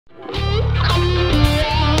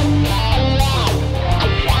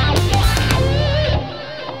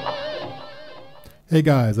Hey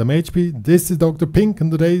guys, I'm HP, this is Dr. Pink, and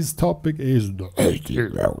today's topic is the nasty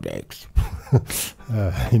road licks.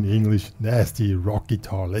 In English, nasty rock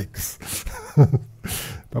guitar licks.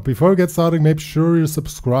 But before we get started, make sure you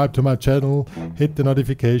subscribe to my channel, hit the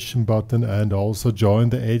notification button, and also join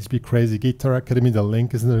the HPCrazy Guitar Academy. The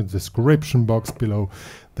link is in the description box below.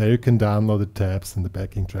 There you can download the tabs and the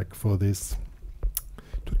backing track for this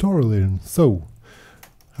tutorial. So,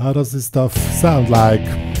 how does this stuff sound like?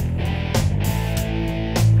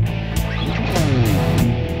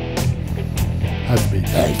 Has to be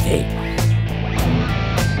nasty.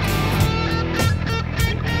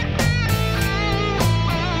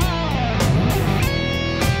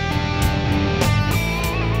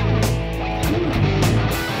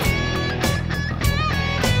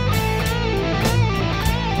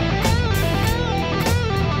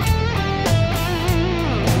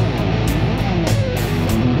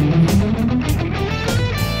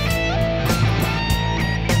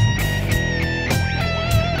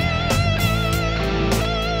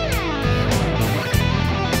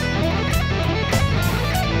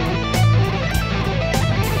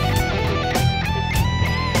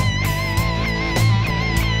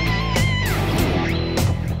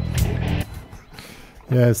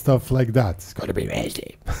 Yeah, stuff like that. It's gonna be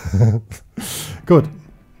nasty. Good.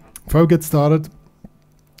 Before we get started,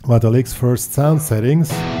 what the licks first sound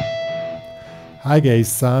settings. High gain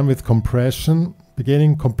sound with compression,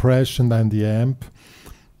 beginning compression, then the amp,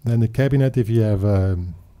 then the cabinet if you have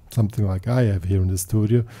something like I have here in the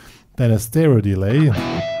studio, then a stereo delay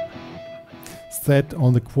set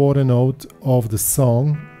on the quarter note of the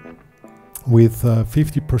song with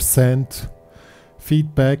 50%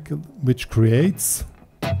 feedback, which creates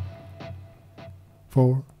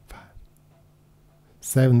 4, 5,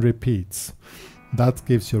 7 repeats. That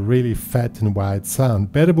gives you a really fat and wide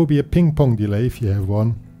sound. Better would be a ping pong delay if you have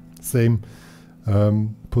one. Same,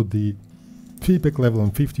 put the feedback level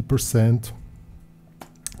on 50%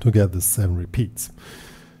 to get the 7 repeats.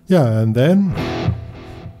 Yeah, and then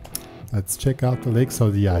let's check out the licks. So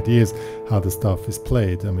the idea is how the stuff is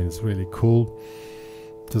played. I mean, it's really cool.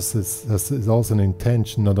 This is also an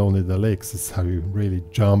intention, not only the licks, it's how you really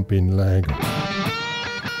jump in like.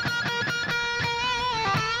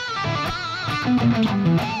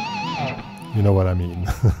 You know what I mean.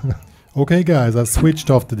 Okay guys, I switched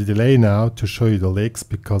off the delay now to show you the licks,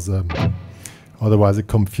 because otherwise it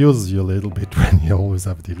confuses you a little bit when you always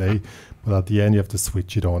have a delay. But at the end you have to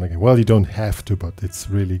switch it on again. Well, you don't have to, but it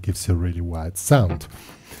really gives you a really wide sound.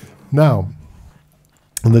 Now,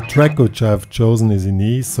 and the track which I've chosen is in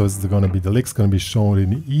E, so it's going to be, the lick's going to be shown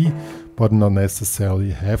in E, but not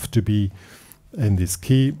necessarily have to be in this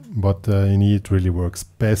key, but in E it really works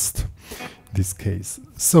best in this case.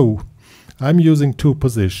 So I'm using 2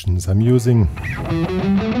 positions. I'm using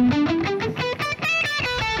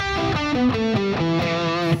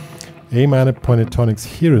A minor pentatonics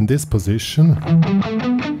here in this position,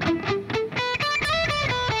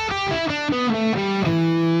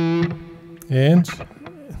 and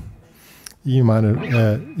E minor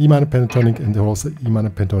pentatonic, and also E minor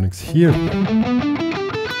pentatonics here.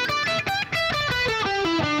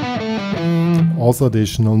 Also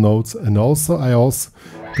additional notes, and also I also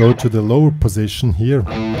go to the lower position here.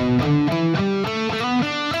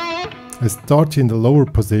 I start in the lower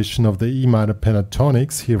position of the E minor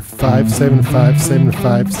pentatonics here, 5, 7, 5, 7,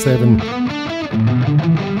 5, 7.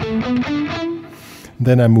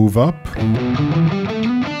 Then I move up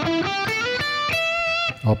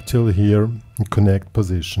till here and connect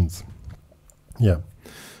positions. Yeah,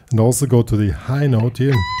 and also go to the high note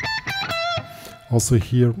here. Also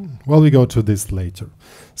here, well, we go to this later.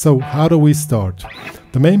 So how do we start?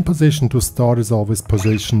 The main position to start is always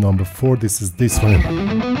position number 4. This is this one.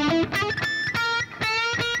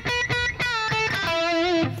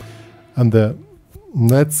 And the,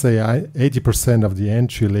 let's say 80% of the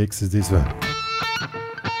entry licks is this one.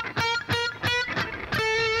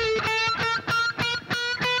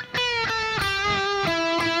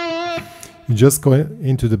 You just go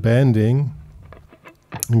into the bending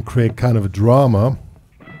and create kind of a drama.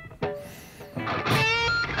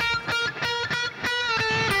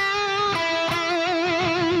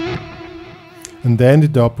 And end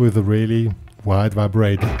it up with a really wide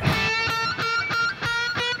vibrato.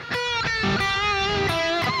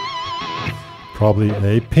 Probably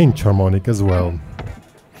a pinch harmonic as well.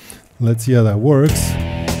 Let's see how that works.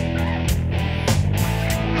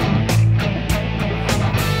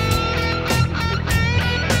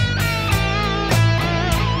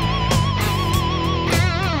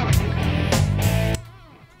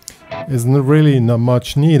 isn't really not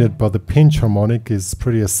much needed, but the pinch harmonic is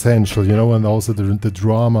pretty essential, you know, and also the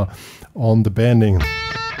drama on the bending.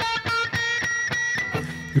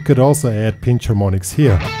 You could also add pinch harmonics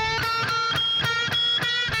here.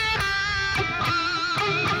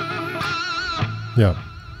 Yeah,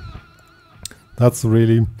 that's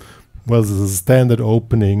really, well, this is a standard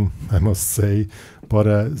opening, I must say,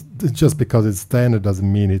 but just because it's standard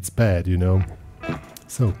doesn't mean it's bad, you know.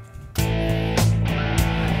 So.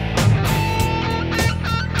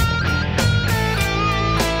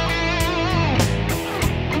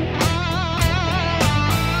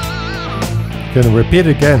 Gonna repeat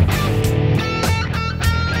again.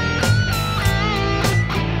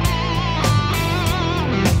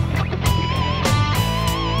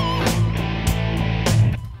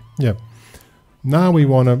 Yeah. Now we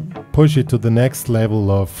want to push it to the next level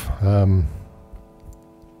of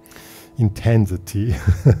intensity,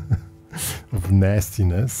 of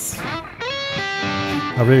nastiness.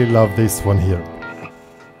 I really love this one here.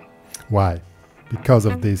 Why? Because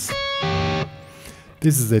of this.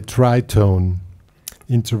 This is a tritone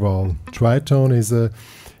interval. Tritone is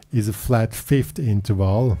a flat fifth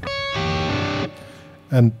interval,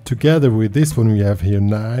 and together with this one we have here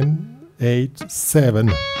 9, 8,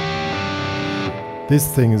 7. This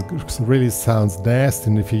thing really sounds nasty,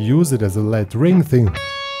 and if you use it as a lead ring thing,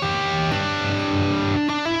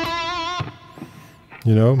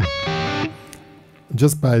 you know,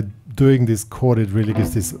 just by doing this chord, it really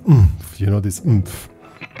gives this oomph, you know, this oomph.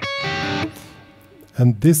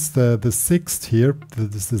 And this, the sixth here,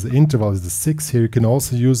 this is the interval, is the sixth here. You can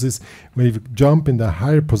also use this when you jump in the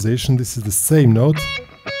higher position. This is the same note,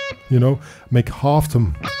 you know, make half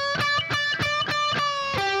them.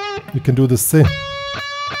 You can do the same.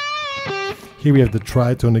 Here we have the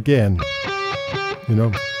tritone again, you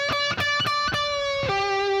know.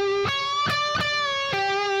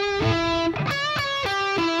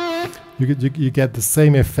 You get the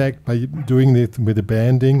same effect by doing it with the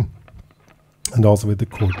bending and also with the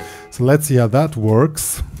chord. So let's see how that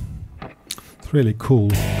works. It's really cool.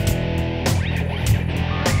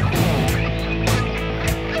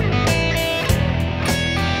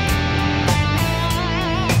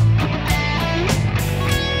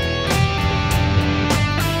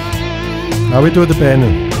 Now we do the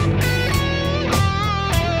bending.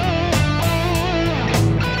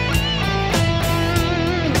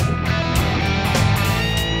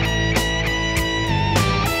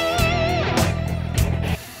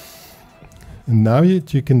 And now you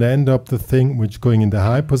can end up the thing which going in the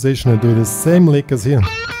high position and do the same lick as here.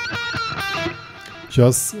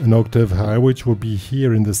 Just an octave higher, which will be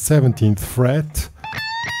here in the 17th fret.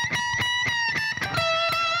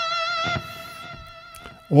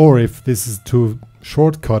 Or if this is too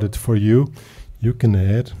shortcutted for you, you can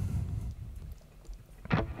add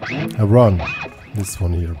a run. This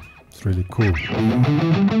one here. It's really cool.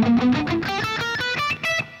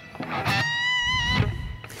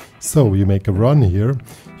 So you make a run here,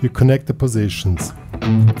 you connect the positions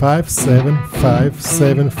 5, 7, 5,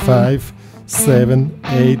 7, 5, 7,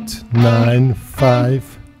 8, 9,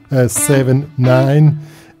 5, 7, 9,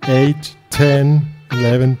 8, 10,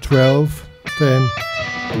 11, 12, 10.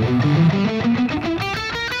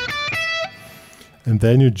 And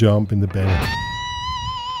then you jump in the bend.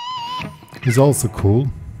 It's also cool.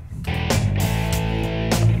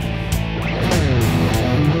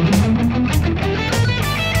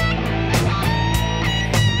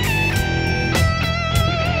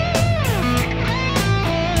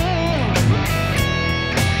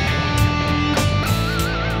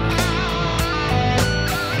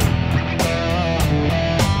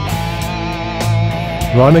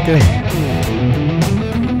 Run again.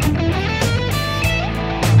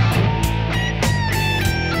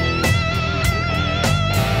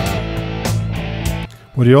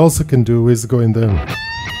 What you also can do is go in the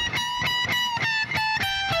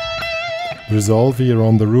resolve here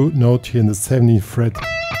on the root note here in the 17th fret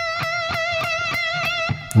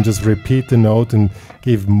and just repeat the note and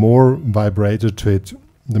give more vibrato to it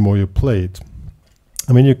the more you play it.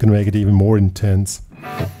 I mean, you can make it even more intense.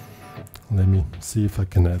 Let me see if I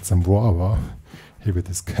can add some wah-wah here with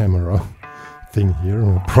this camera thing here.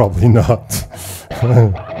 Well, probably not.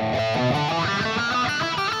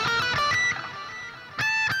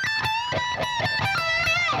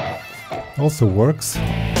 Also works.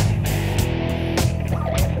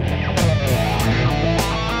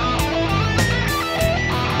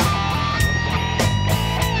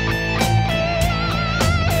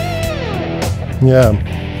 Yeah.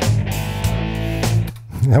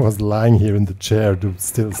 I was lying here in the chair to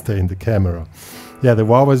still stay in the camera. Yeah, the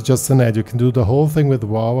wah-wah is just an edge. You can do the whole thing with the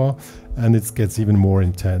wah-wah and it gets even more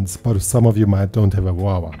intense. But some of you might don't have a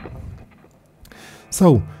wah-wah.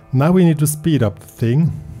 So now we need to speed up the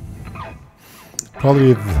thing.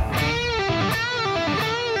 Probably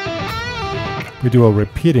we do a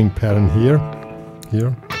repeating pattern here.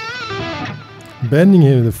 Bending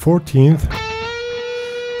here the 14th.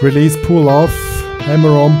 Release, pull off, hammer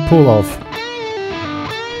on, pull off.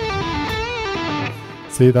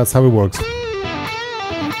 See, that's how it works.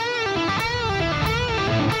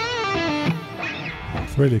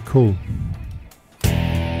 It's really cool.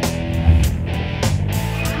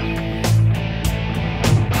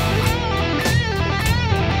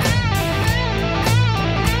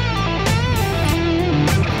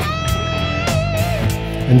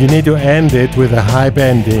 And you need to end it with a high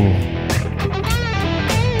bending.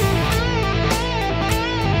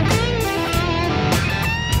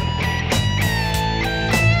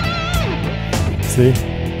 See?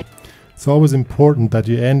 It's always important that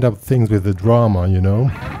you end up things with the drama, you know?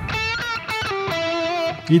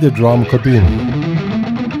 Either drum could be.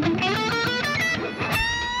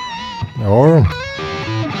 Or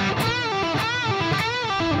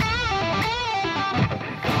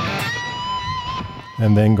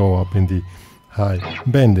and then go up in the high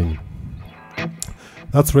bending.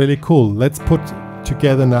 That's really cool. Let's put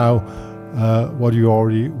together now what you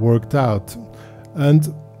already worked out.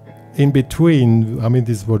 And in between, I mean,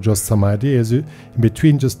 these were just some ideas. In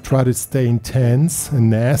between, just try to stay intense and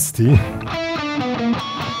nasty.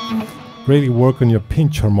 Really work on your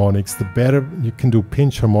pinch harmonics. The better you can do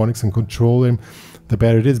pinch harmonics and control them, the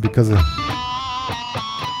better it is, because you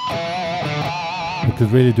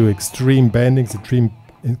could really do extreme bendings,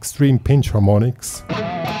 extreme pinch harmonics.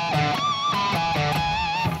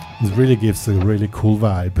 It really gives a really cool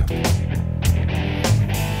vibe.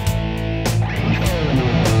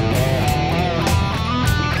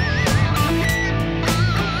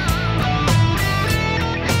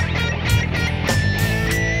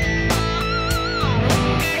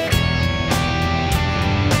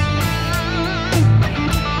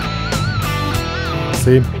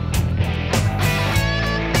 See?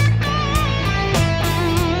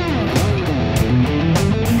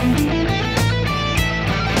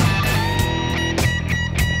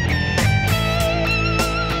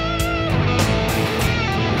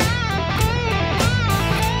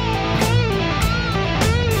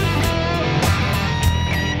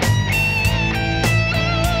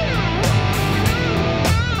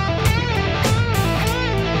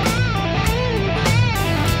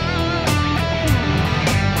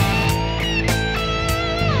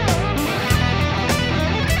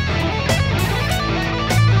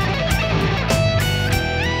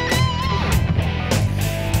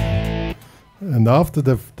 And after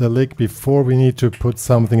the lick before, we need to put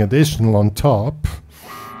something additional on top.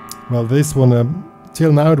 Well, this one,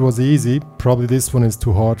 till now it was easy. Probably this one is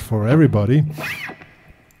too hard for everybody.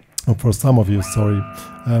 Or for some of you, sorry.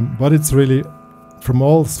 But it's really, from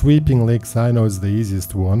all sweeping licks, I know it's the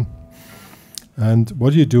easiest one. And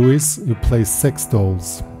what you do is, you play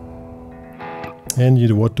sextols. And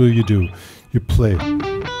what do? You play.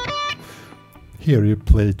 Here you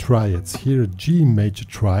play triads. Here a G major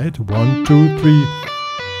triad. 1, 2, 3.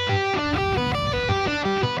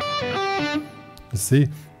 You see?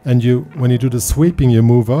 And when you do the sweeping, you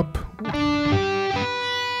move up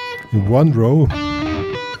in one row.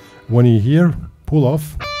 When you hear, pull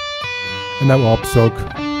off. And now up soak.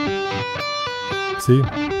 See?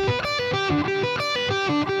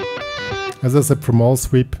 As I said, from all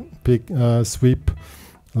sweep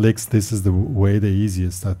licks, this is the way the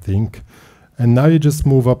easiest, I think. And now you just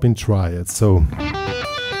move up in triads. So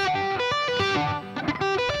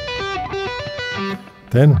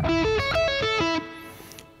then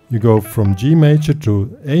you go from G major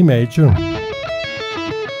to A major.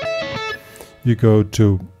 You go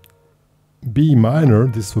to B minor,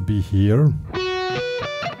 this will be here.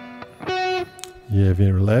 You have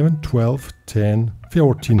here 11, 12, 10,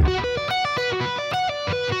 14.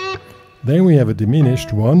 Then we have a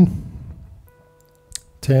diminished one.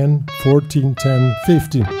 10, 14, 10,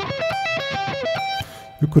 15.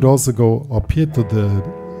 You could also go up here to the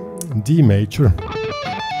D major.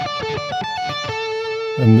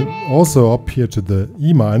 And also up here to the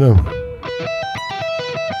E minor.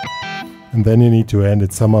 And then you need to end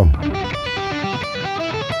it somehow.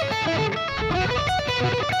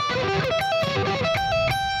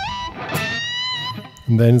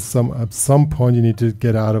 And then at some point you need to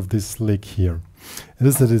get out of this lick here. And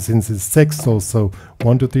this is since it's sextol, so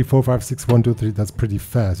 1, 2, 3, 4, 5, 6, 1, 2, 3, that's pretty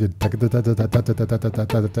fast.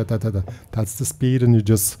 That's the speed, and you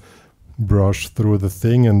just brush through the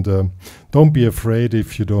thing, and don't be afraid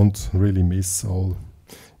if you don't really miss all,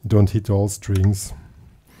 you don't hit all strings.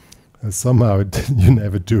 Somehow you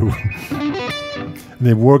never do. And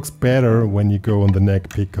it works better when you go on the neck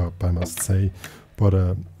pickup, I must say, but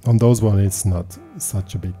on those one it's not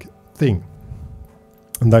such a big thing.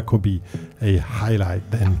 And that could be a highlight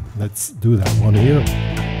then. Let's do that one here.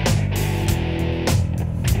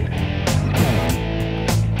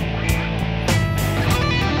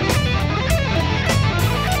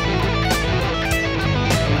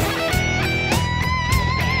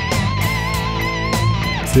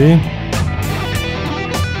 See?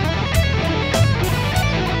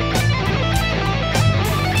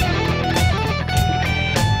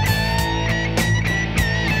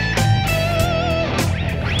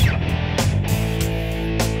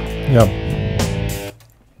 Yeah,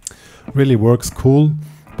 really works cool,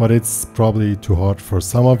 but it's probably too hard for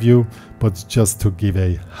some of you, but just to give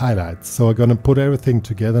a highlight. So I'm gonna put everything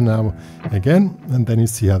together now again, and then you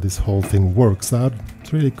see how this whole thing works out.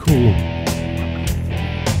 It's really cool.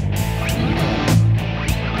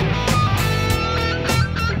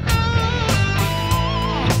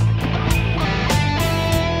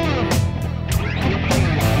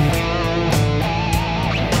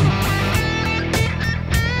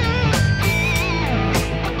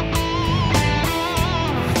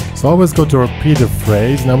 So always go to repeat a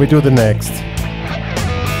phrase. Now we do the next.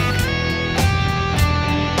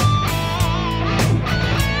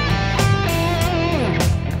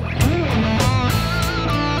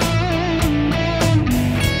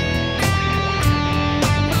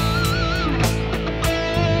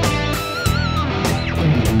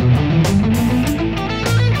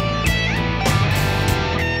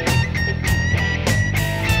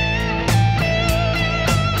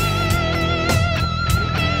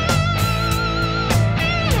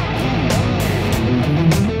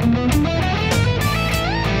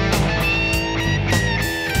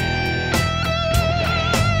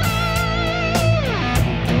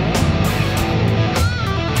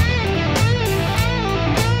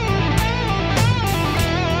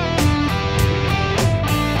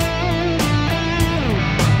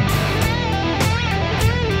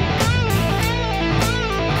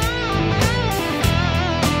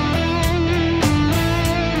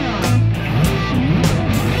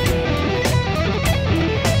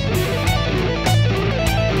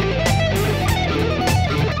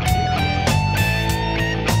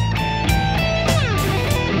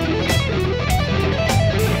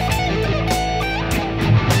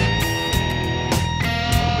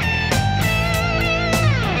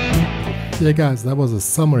 Yeah guys, that was a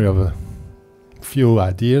summary of a few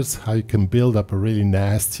ideas how you can build up a really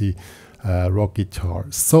nasty rock guitar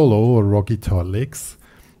solo or rock guitar licks.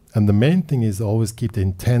 And the main thing is always keep the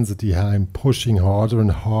intensity high and pushing harder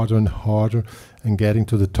and harder and harder and getting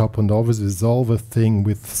to the top, and always resolve a thing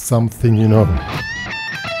with something, you know.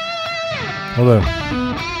 Although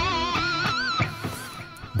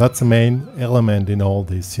that's the main element in all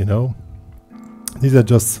this, you know. These are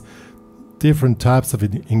just different types of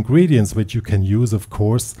ingredients which you can use, of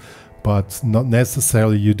course, but not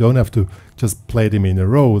necessarily, you don't have to just play them in a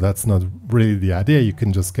row. That's not really the idea. You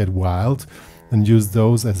can just get wild and use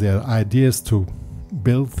those as ideas to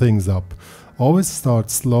build things up. Always start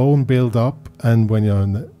slow and build up, and when you're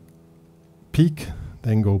on the peak,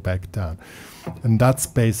 then go back down. And that's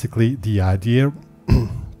basically the idea,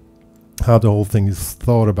 how the whole thing is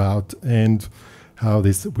thought about and how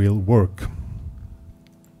this will work.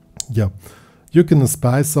 Yeah, you can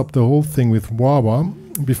spice up the whole thing with wah-wah.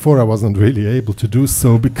 Before I wasn't really able to do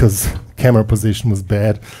so because camera position was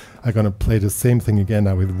bad. I'm gonna play the same thing again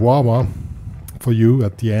now with wah-wah for you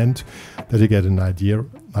at the end, that you get an idea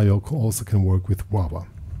how you also can work with wah-wah.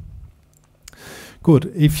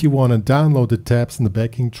 Good. If you want to download the tabs in the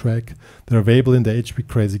backing track, they're available in the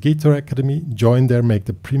HPCrazy Guitar Academy. Join there, make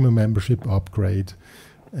the premium membership upgrade,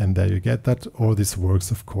 and there you get that. Or this works,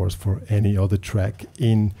 of course, for any other track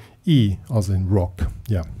in E, also in rock.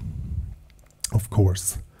 Yeah, of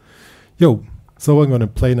course. Yo, so I'm going to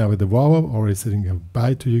play now with the wah-wah, or is saying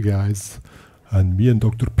goodbye to you guys, and me and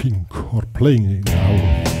Dr. Pink are playing it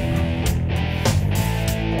now.